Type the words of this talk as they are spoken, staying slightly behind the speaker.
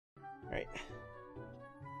Right.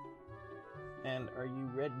 And are you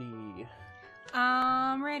ready?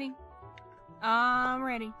 I'm ready. I'm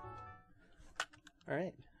ready.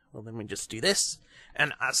 Alright. Well, then we just do this.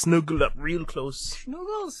 And I snuggle up real close.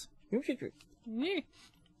 Snuggles. Yeah.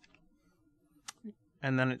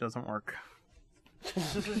 And then it doesn't work.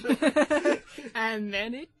 And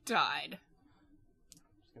then it died.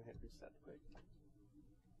 Just gonna hit reset quick.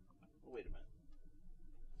 Oh, wait a minute.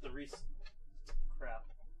 The reset. Crap.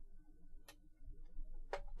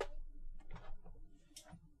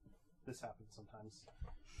 This happens sometimes.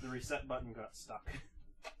 The reset button got stuck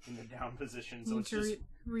in the down position, so it's just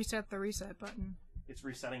reset the reset button. It's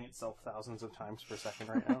resetting itself thousands of times per second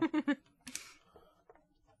right now.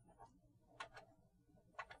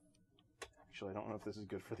 Actually, I don't know if this is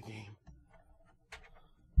good for the game.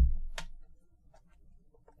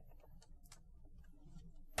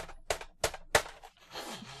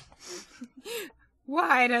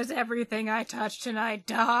 Why does everything I touch tonight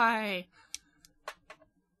die?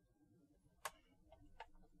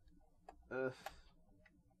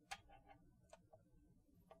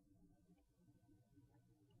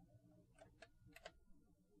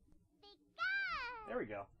 There we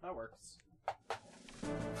go. That works.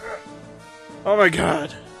 Oh my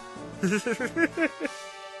god!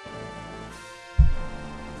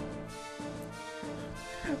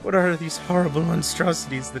 What are these horrible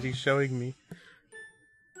monstrosities that he's showing me?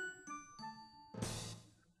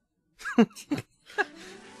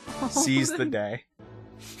 Seize the day.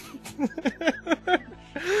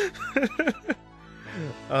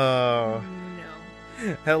 Oh. No.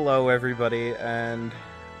 Hello, everybody, and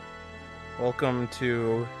welcome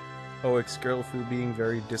to 0xgirlfoo being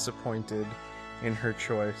very disappointed in her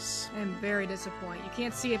choice. I'm very disappointed. You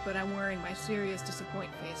can't see it, but I'm wearing my serious disappoint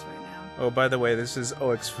face right now. Oh, by the way, this is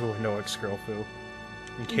 0xfoo and 0xgirlfoo,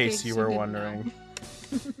 in case you were wondering.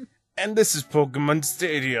 And this is Pokemon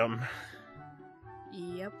Stadium.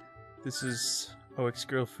 Yep. This is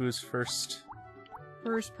 0xgirlfoo's first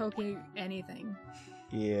poking anything.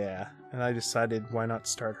 Yeah, and I decided why not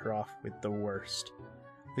start her off with the worst.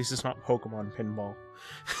 At least it's not Pokemon Pinball.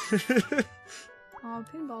 Oh,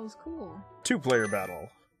 pinball is cool. 2-player battle.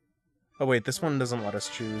 Oh wait, this one doesn't let us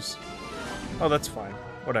choose. Oh, that's fine.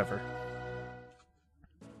 Whatever.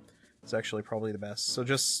 It's actually probably the best. So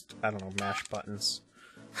just, I don't know, mash buttons.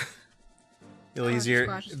 It'll be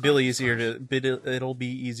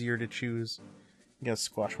easier to choose. You gotta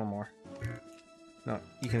squash one more. No,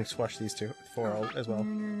 you can squash these two as well.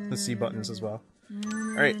 The C buttons as well.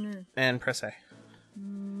 Alright, and press A.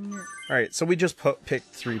 Alright, so we just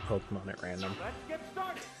picked 3 Pokemon at random.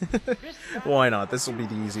 Why not? This will be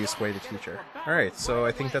the easiest way to teach her. Alright, so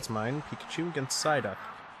I think that's mine. Pikachu against Psyduck.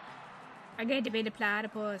 I get to be the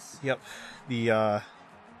platypus. Yep, the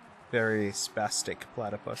very spastic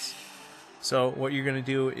platypus. So what you're going to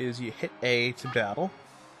do is you hit A to battle.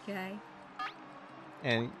 Okay.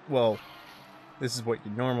 And, well, this is what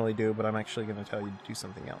you normally do, but I'm actually going to tell you to do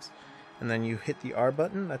something else. And then you hit the R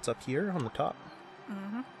button that's up here on the top.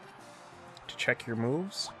 To check your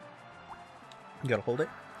moves. You gotta hold it.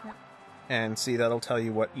 Yep. And see, that'll tell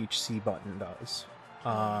you what each C button does.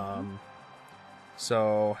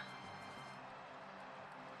 So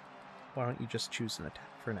why don't you just choose an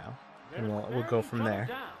attack for now? And we'll go from there.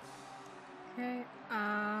 Okay,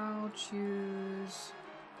 I'll choose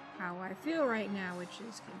how I feel right now, which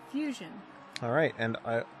is confusion. Alright, and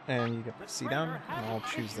you get C down, and I'll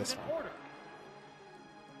choose this one.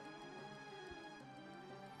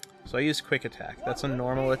 So I use Quick Attack. That's a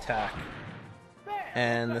normal attack.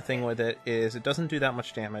 And the thing with it is it doesn't do that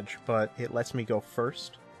much damage, but it lets me go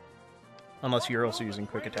first. Unless you're also using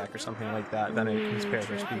Quick Attack or something like that, then it can spare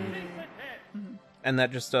their speed. And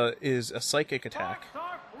that just is a Psychic Attack,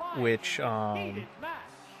 which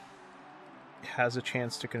has a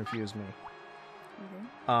chance to confuse me.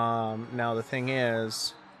 Now the thing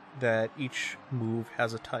is that each move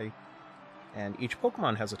has a type. And each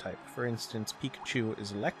Pokemon has a type. For instance, Pikachu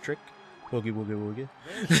is electric. Boogie woogie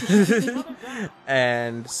woogie.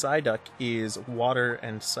 And Psyduck is water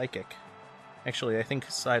and psychic. Actually, I think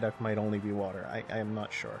Psyduck might only be water. I am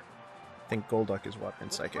not sure. I think Golduck is water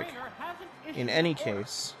and psychic. In any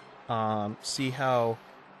case, see how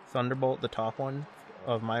Thunderbolt, the top one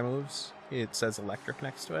of my moves, it says electric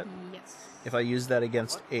next to it? Yes. If I use that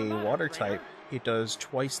against a water type, it does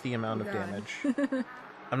twice the amount of damage.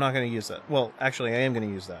 I'm not going to use that. Well, actually, I am going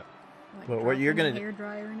to use that. Like but what you're going to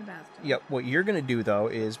hairdryer in a bathtub. Yep, what you're going to do, though,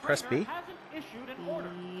 is press B.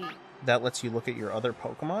 That lets you look at your other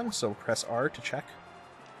Pokemon, so press R to check.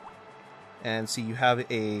 And see, you have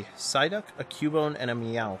a Psyduck, a Cubone, and a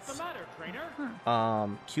Meowth.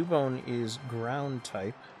 Cubone is ground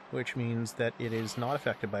type, which means that it is not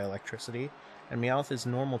affected by electricity, and Meowth is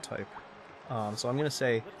normal type. So I'm going to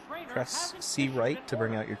say press C right to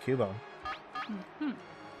bring out your Cubone. Mm-hmm.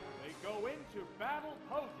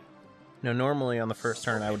 Now, normally on the first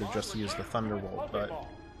turn I would have just used the Thunderbolt, but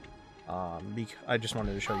I just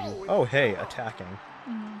wanted to show you. Oh, hey, attacking.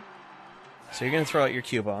 Mm-hmm. So you're going to throw out your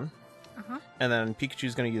Cubone, and then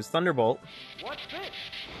Pikachu's going to use Thunderbolt.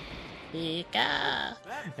 Pika!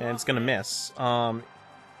 And it's going to miss.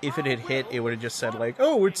 If it had hit, it would have just said, like,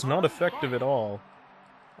 oh, it's not effective at all.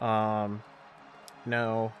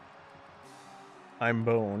 No. I'm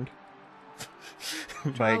boned.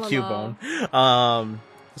 By a Cubone.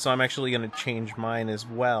 So I'm actually going to change mine as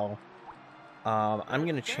well. I'm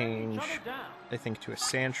going to change, I think, to a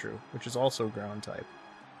Sandshrew, which is also ground type.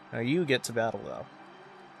 Now you get to battle, though.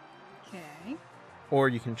 Okay. Or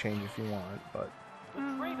you can change if you want, but...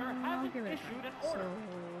 I'll give it a try.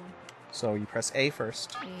 So you press A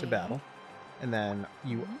first to battle, and then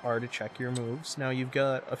you are to check your moves. Now you've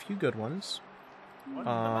got a few good ones.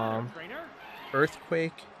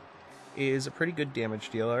 Earthquake is a pretty good damage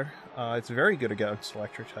dealer. It's very good against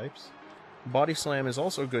electric types. Body Slam is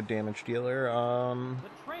also a good damage dealer.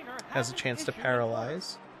 Has a chance to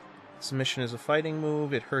paralyze. Submission is a fighting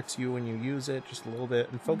move. It hurts you when you use it just a little bit.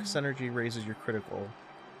 And Focus Energy raises your critical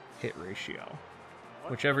hit ratio,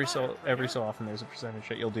 which every so often there's a percentage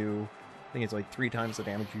that you'll do. I think it's like 3 times the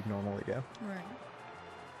damage you'd normally do. Right.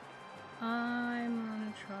 I'm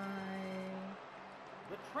gonna try.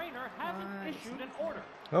 The trainer hasn't issued an order.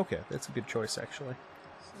 Okay, that's a good choice, actually.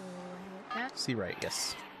 So I hit that. See right,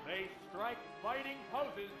 yes. They strike fighting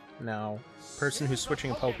poses. Now, person who's switching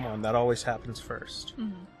a Pokemon, that always happens first.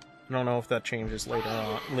 I don't know if that changes later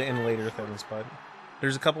on, in later things, but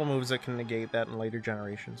there's a couple moves that can negate that in later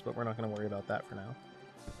generations, but we're not going to worry about that for now.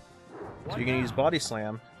 So you're going to use Body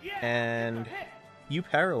Slam, and you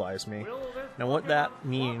paralyze me. Now what that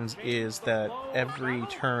means is that every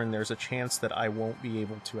turn there's a chance that I won't be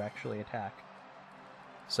able to actually attack.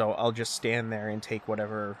 So I'll just stand there and take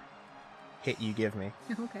whatever hit you give me.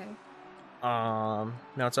 Okay. Now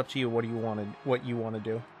it's up to you. What you want to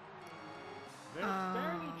do?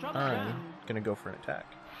 I'm gonna go for an attack.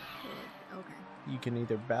 Okay. You can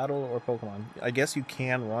either battle or Pokemon. I guess you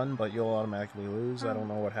can run, but you'll automatically lose. I don't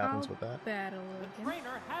know what happens with that. Battle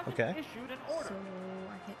again. Okay. So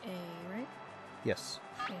I hit A, right? Yes.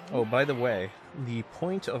 A. Oh, by the way, the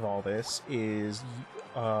point of all this is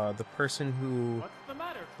the person who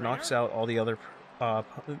knocks out all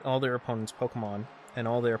their opponent's Pokemon, and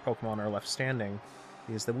all their Pokemon are left standing,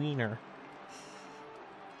 is the wiener.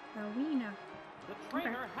 The wiener. The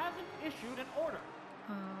trainer hasn't issued an order.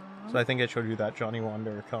 So I think I showed you that Johnny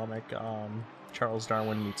Wonder comic, Charles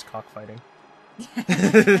Darwin meets cockfighting.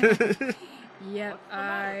 Yep,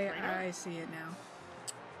 I see it now.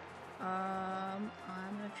 I'm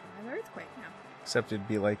gonna try the earthquake now. Except it'd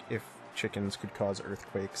be like if chickens could cause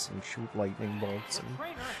earthquakes and shoot lightning bolts.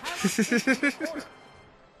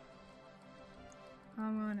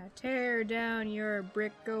 I'm gonna tear down your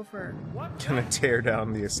brick gopher. Gonna tear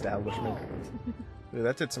down the establishment. Ooh,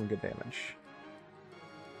 that did some good damage.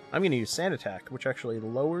 I'm gonna use Sand Attack, which actually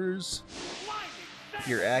lowers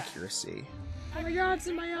your accuracy. Oh my god, it's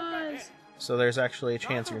in my eyes! So there's actually a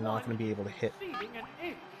chance you're not going to be able to hit.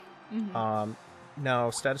 Now,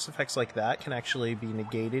 status effects like that can actually be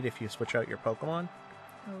negated if you switch out your Pokemon.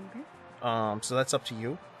 Okay. So that's up to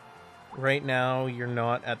you. Right now, you're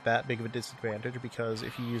not at that big of a disadvantage because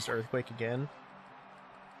if you used Earthquake again,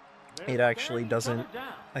 it actually doesn't...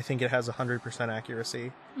 I think it has 100%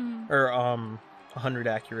 accuracy. Or, 100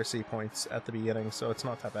 accuracy points at the beginning, so it's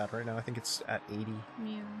not that bad right now. I think it's at 80.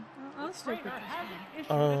 Yeah. I'll stick with this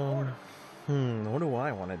one. What do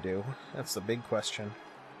I want to do? That's the big question.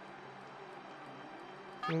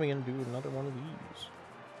 I think we're gonna do another one of these.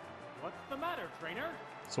 What's the matter, trainer?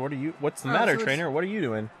 So what's the matter, so trainer? What are you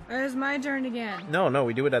doing? It's my turn again. No,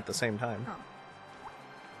 we do it at the same time.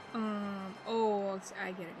 Oh,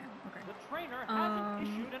 I get it now. Okay. The trainer hasn't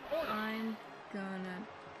issued an order. I'm gonna...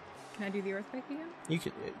 Can I do the earthquake again?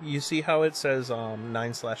 You see how it says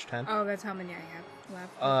 9/10? Oh, that's how many I have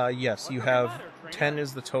left. Yes, you have 10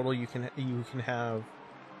 is the total you can have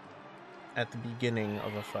at the beginning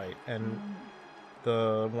of a fight, and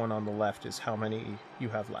the one on the left is how many you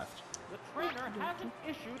have left. The trainer hasn't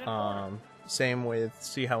issued an order. Same with,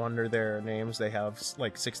 see how under their names they have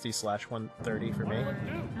like 60/130 for me.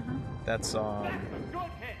 That's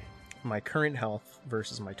my current health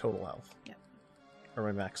versus my total health. Yep. Or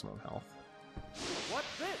my maximum health.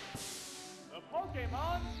 What's this? The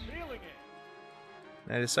Pokémon feeling it.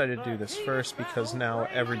 And I decided to do this first because now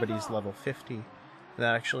everybody's level 50.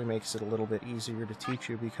 That actually makes it a little bit easier to teach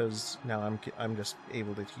you because now I'm just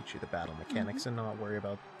able to teach you the battle mechanics and not worry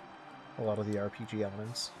about a lot of the RPG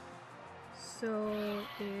elements. So,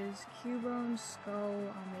 is Cubone's skull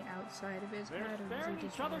on the outside of his head, or is he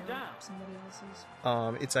just wearing somebody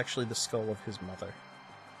else's? It's actually the skull of his mother.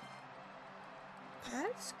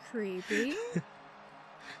 That's creepy. The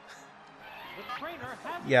trainer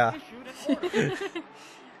has Yeah. issued an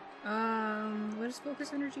order. What does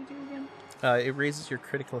focus energy do again? It raises your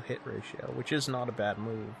critical hit ratio, which is not a bad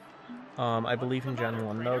move. I believe in Gen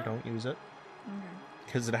 1, though, don't use it. Okay.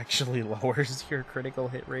 Because it actually lowers your critical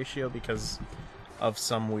hit ratio because of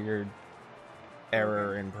some weird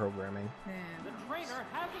error in programming. Yeah. The trainer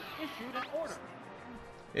hasn't issued an order.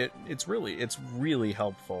 It's really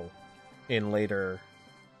helpful in later...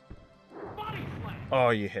 Body slam. Oh,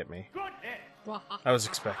 you hit me. Good hit. I was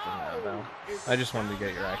expecting that, though. I just wanted to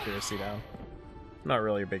get your accuracy down. I'm not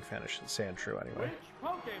really a big fan of Sandshrew anyway. Which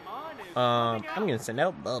Pokemon is I'm coming gonna send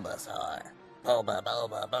out Bulbasaur.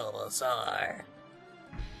 Bulbasaur.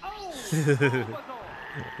 Oh,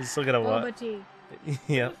 Bulbasaur. Still gonna what? Boba tea.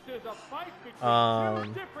 Yep. This is a fight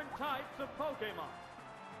between two different types of Pokemon.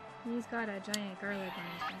 He's got a giant garlic in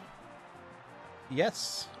his head.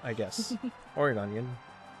 Yes, I guess. Or an onion.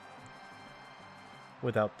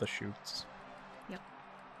 Without the shoots. Yep.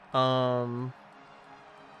 Yeah,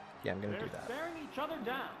 I'm gonna They're do that. staring each other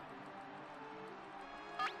down.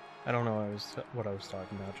 I don't know what I was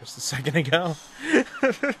talking about just a second ago.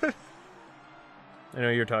 I know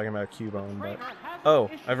you're talking about Cubone, but... Oh,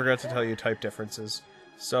 I forgot to tell you type differences.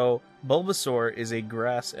 So, Bulbasaur is a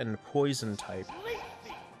grass and poison type. There,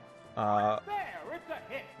 it's a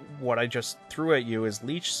hit. What I just threw at you is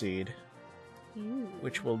Leech Seed, Ooh.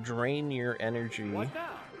 which will drain your energy What now?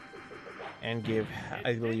 and give,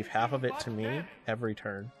 I believe, half of it to me every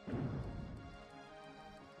turn.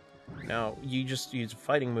 Now, you just use a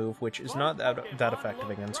fighting move, which is not that effective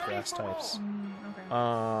against grass types.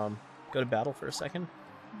 Okay. Go to battle for a second.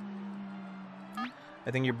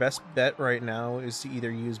 I think your best bet right now is to either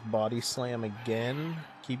use Body Slam again,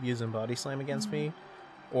 keep using Body Slam against me,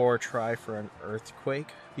 or try for an Earthquake,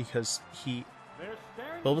 because They're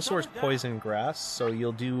staring Bulbasaur's each other poison grass, so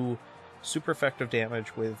you'll do super effective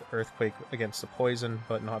damage with Earthquake against the poison,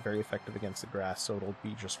 but not very effective against the grass, so it'll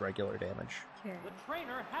be just regular damage. Okay. down. The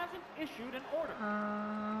trainer hasn't issued an order.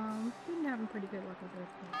 Been having pretty good luck with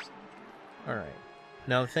earthquakes. Alright.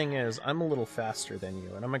 Now the thing is, I'm a little faster than you,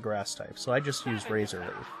 and I'm a grass type, so I just use Razor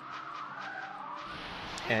Leaf.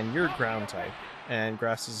 And you're ground type, and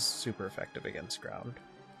grass is super effective against ground.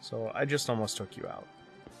 So I just almost took you out.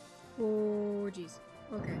 Oh, jeez.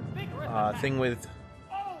 Okay. Vigorous attack. Thing with...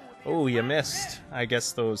 Oh, you missed. I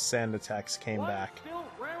guess those sand attacks came One back still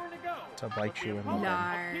raring to go, to but bite the you in the opponent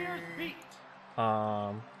Nar. appears beat.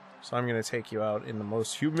 So I'm gonna take you out in the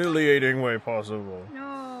most humiliating way possible.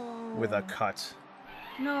 No. With a cut.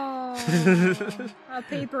 No. A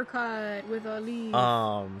paper cut with a leaf.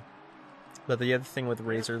 But the other thing with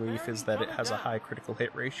Razor Leaf is that it has a high critical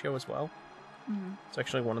hit ratio as well. Mhm. It's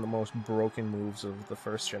actually one of the most broken moves of the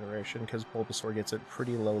first generation, because Bulbasaur gets it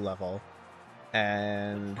pretty low level.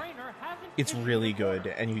 And Trainer hasn't it's issued really an good, order.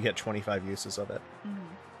 and you get 25 uses of it. Mhm.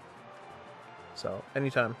 So,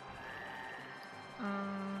 anytime.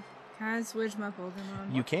 Can I switch my Pokemon?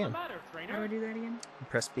 You What's the can. matter, How do I trainer? do that again?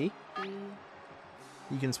 Press B.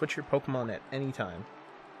 You can switch your Pokemon at any time.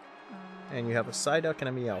 And you have a Psyduck and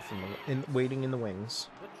a Meowth waiting in the wings.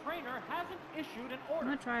 The trainer hasn't issued an I'm order.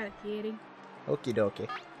 gonna try it, kitty. Okie dokie.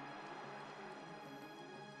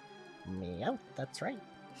 Meow, that's right.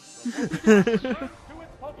 Turns to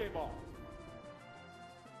its Pokeball.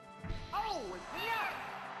 Oh,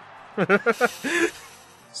 it's Meowth!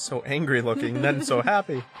 So angry looking, then so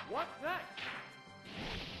happy. What's that?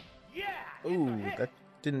 Yeah! it's a Ooh, hit. that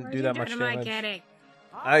didn't What do are that you much doing to my damage. kitty?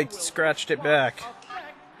 I will scratched it watch back. affect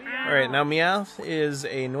the Alright, now Meowth is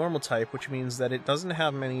a normal type, which means that it doesn't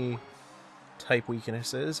have many type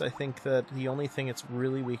weaknesses. I think that the only thing it's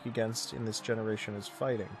really weak against in this generation is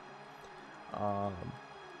fighting.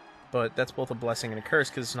 But that's both a blessing and a curse,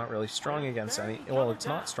 because it's not really strong against any... Well, it's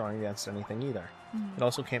not strong against anything either. It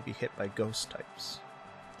also can't be hit by ghost types.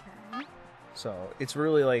 Okay. So, it's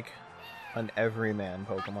really like an everyman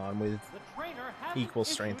Pokemon with The trainer hasn't equal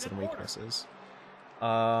issued strengths and an order. weaknesses.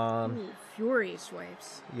 Ooh, Fury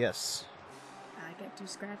swipes. Yes. I get to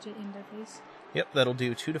scratch it in the face. Yep, that'll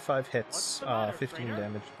do 2 to 5 What's hits, the matter, 15 trainer?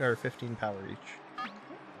 damage, or 15 power each. Okay.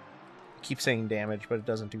 Keep saying damage, but it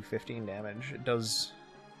doesn't do 15 damage. It does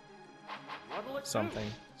What'll it do? something.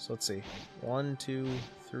 So let's see. 1, 2,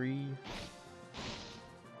 3...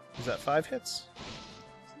 Is that 5 hits?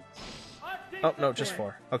 A Oh, no, just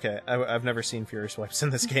 4. Okay, I've never seen Fury Swipes in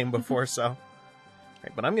this game before, so...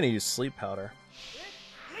 Right, but I'm gonna use Sleep Powder.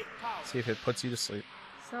 See if it puts you to sleep.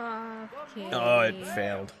 Okay. Oh, it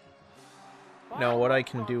failed. Now, what I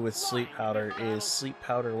can do with Sleep Powder is Sleep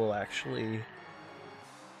Powder will actually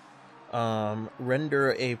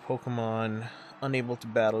render a Pokemon unable to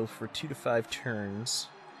battle for 2 to 5 turns,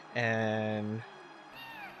 and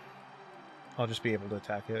I'll just be able to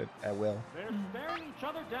attack it at will. They're staring each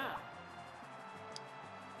other down.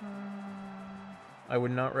 I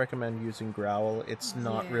would not recommend using Growl. It's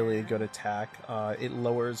not really a good attack. It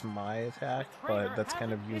lowers my attack, but that's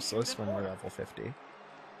kind of useless when we're level 50.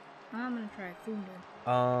 I'm gonna try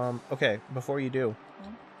Thunder. Okay, before you do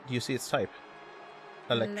you see its type?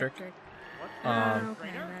 Electric. Okay,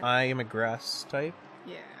 I am a grass type.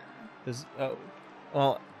 yeah.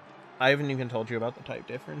 Well, I haven't even told you about the type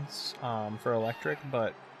difference for electric,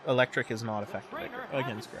 but electric is not effective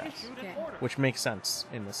against grass, Okay. which makes sense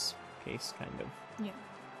in this case, kind of. Yeah.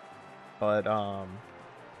 But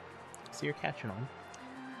so you're catching on.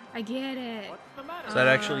 I get it. What's the matter? So I'd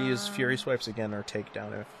actually use Fury Swipes again or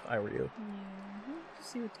Takedown if I were you. Yeah. Let's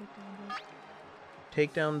see what Takedown does.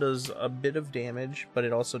 Takedown does a bit of damage, but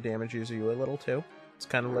it also damages you a little too. It's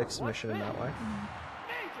kind of like Submission in that way.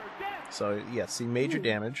 So yeah, see, major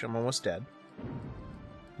damage. I'm almost dead.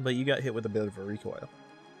 But you got hit with a bit of a recoil.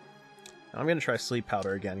 I'm gonna try Sleep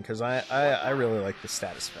Powder again because I really like the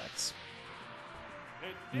status effects.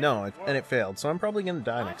 No, and it failed, so I'm probably gonna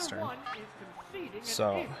die next turn.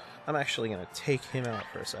 So I'm actually gonna take him out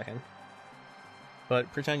for a second.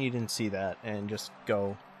 But pretend you didn't see that and just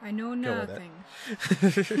go. I know Go with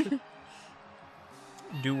nothing.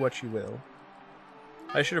 Do what you will.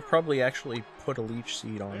 I should have probably actually put a Leech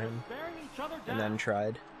Seed on him and then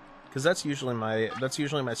tried, because that's usually my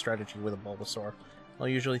strategy with a Bulbasaur. I'll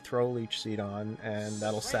usually throw a Leech Seed on, and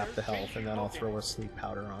that'll sap the health, and then I'll throw a Sleep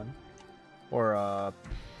Powder on, or a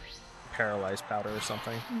Paralyzed Powder or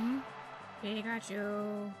something.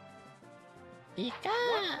 Pikachu.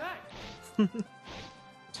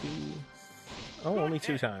 Only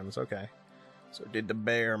 2 times. Okay, so did the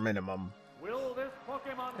bare minimum.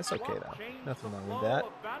 That's okay though. Nothing wrong with that.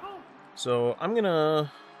 So I'm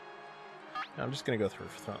just gonna go through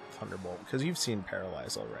Thunderbolt because you've seen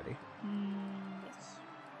Paralyze already. Yes.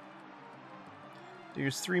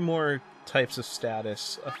 There's 3 more types of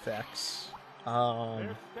status effects.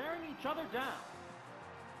 They're staring each other down.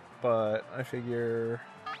 But I figure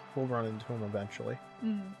we'll run into him eventually.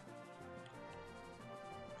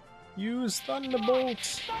 Use Thunderbolt!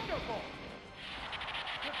 Thunderbolt!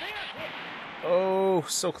 Oh,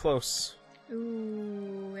 so close.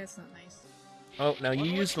 Ooh, that's not nice. Oh, now you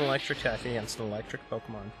use an electric attack against an electric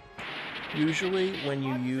Pokemon. Usually,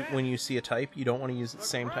 when you see a type, you don't want to use the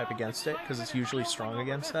same type against it, because it's usually strong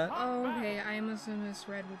against that. Oh, okay. I must have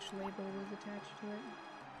misread which label was attached to it.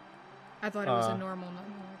 I thought it was a normal, not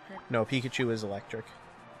an electric. No, Pikachu is electric.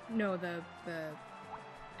 No, the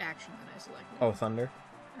action that I selected. Oh, Thunder?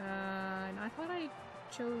 I thought I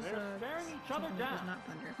chose something that was not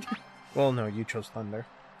Thunder. Well, no, you chose Thunder.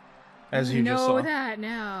 As you know just saw. that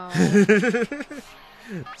now.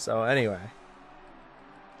 So, anyway.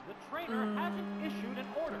 The trainer hasn't issued an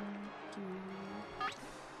order.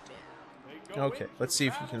 Okay, let's see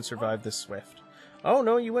if you can survive this Swift. Oh,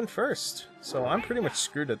 no, you went first. So I'm pretty much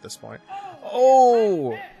screwed at this point.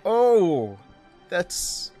 Oh! Oh!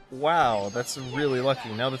 That's... Wow, that's really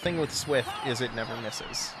lucky. Now, the thing with Swift is it never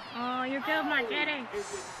misses. Oh, you killed my kitty!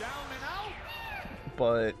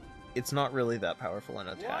 But it's not really that powerful in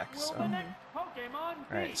attack, so...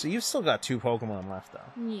 Alright, so you've still got 2 Pokemon left, though.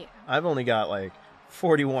 Yeah. I've only got, like,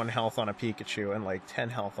 41 health on a Pikachu and, like, 10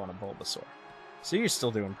 health on a Bulbasaur. So you're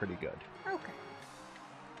still doing pretty good. Okay.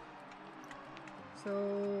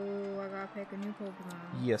 So, I gotta pick a new Pokemon.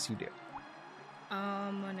 Yes, you do.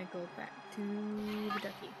 I'm gonna go back to the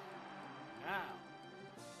Ducky.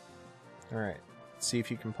 Alright, see if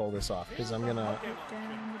you can pull this off, because I'm gonna... Put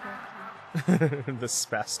down the Ducky. The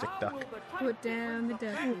spastic duck. Put down the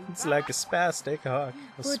Ducky. It's like a spastic hawk.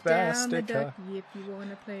 A Put down the spastic hawk. Ducky if you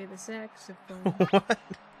wanna play the saxophone. What?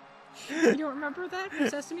 You don't remember that from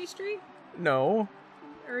Sesame Street? No.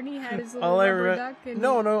 Ernie had his little rubber duck and...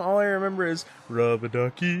 No, all I remember is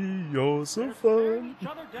Rub-a-ducky, you're so fun.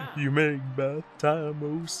 You make bath time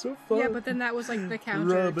oh so fun. Yeah, but then that was like the counter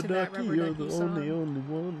to that Rub-a-ducky, rubber you're ducky the song. only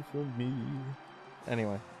one for me.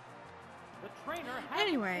 Anyway.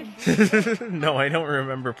 Anyway. No, I don't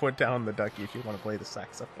remember Put Down the Ducky if you want to play the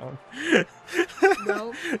saxophone.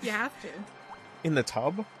 No, you have to. In the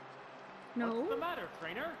tub? No. What's the matter,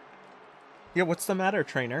 trainer? Yeah, what's the matter,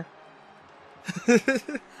 trainer?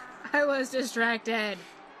 I was distracted.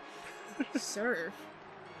 Surf.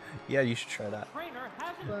 Yeah, you should try that. Trainer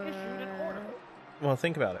hasn't issued an order. Well,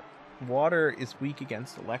 think about it. Water is weak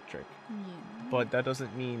against electric, Yeah. but that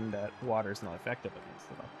doesn't mean that water is not effective against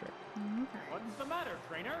electric. Okay. What's the matter,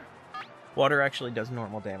 trainer? Water actually does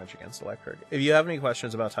normal damage against electric. If you have any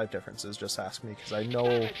questions about type differences, just ask me, because I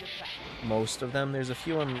know most of them. There's a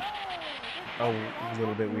few I'm a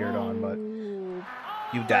little bit weird on, but Ooh.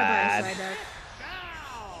 you Bye-bye, died. Psyduck.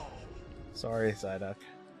 Now! Sorry, Psyduck.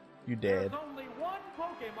 You There's dead. only one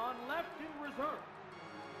Pokemon left in reserve.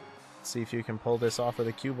 See if you can pull this off with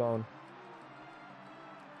a Cubone.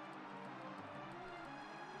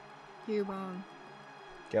 Cubone.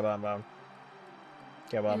 Cubone.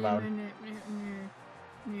 Cubone.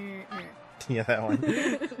 Yeah, that one.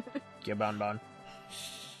 Cubone.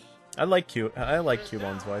 I like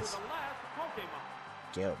Cubone's voice. For the last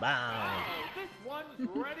Pokemon. Cubone. Oh, this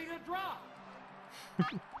one's ready to drop.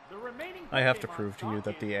 The remaining I have to Pokemon prove to you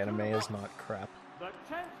that the stock anime is is not crap. the 10th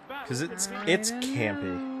battle. Because it's I don't campy.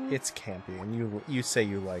 know. It's campy, and you say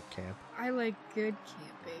you like camp. I like good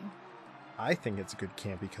camping. I think it's good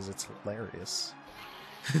campy because it's hilarious.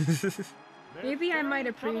 They're Maybe I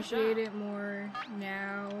might staring each other appreciate down. it more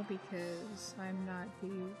now because I'm not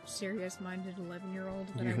the serious-minded 11-year-old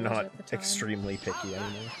that You're I was not at the time. extremely picky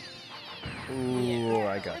anymore. Ooh,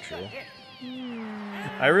 I got you. Hmm.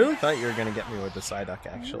 I really thought you were gonna get me with the Psyduck,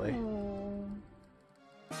 actually. Oh.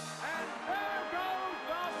 And there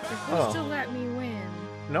goes the You're battle. supposed to let me win.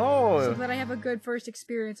 So No! that I have a good first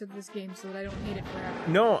experience with this game so that I don't hate it forever.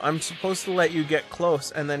 No, I'm supposed to let you get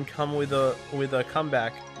close and then come with a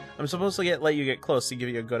comeback. I'm supposed to let you get close to give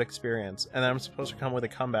you a good experience, and then I'm supposed to come with a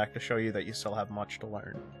comeback to show you that you still have much to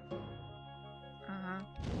learn. Uh-huh.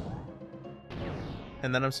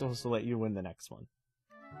 And then I'm supposed to let you win the next one.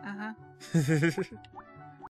 Uh-huh.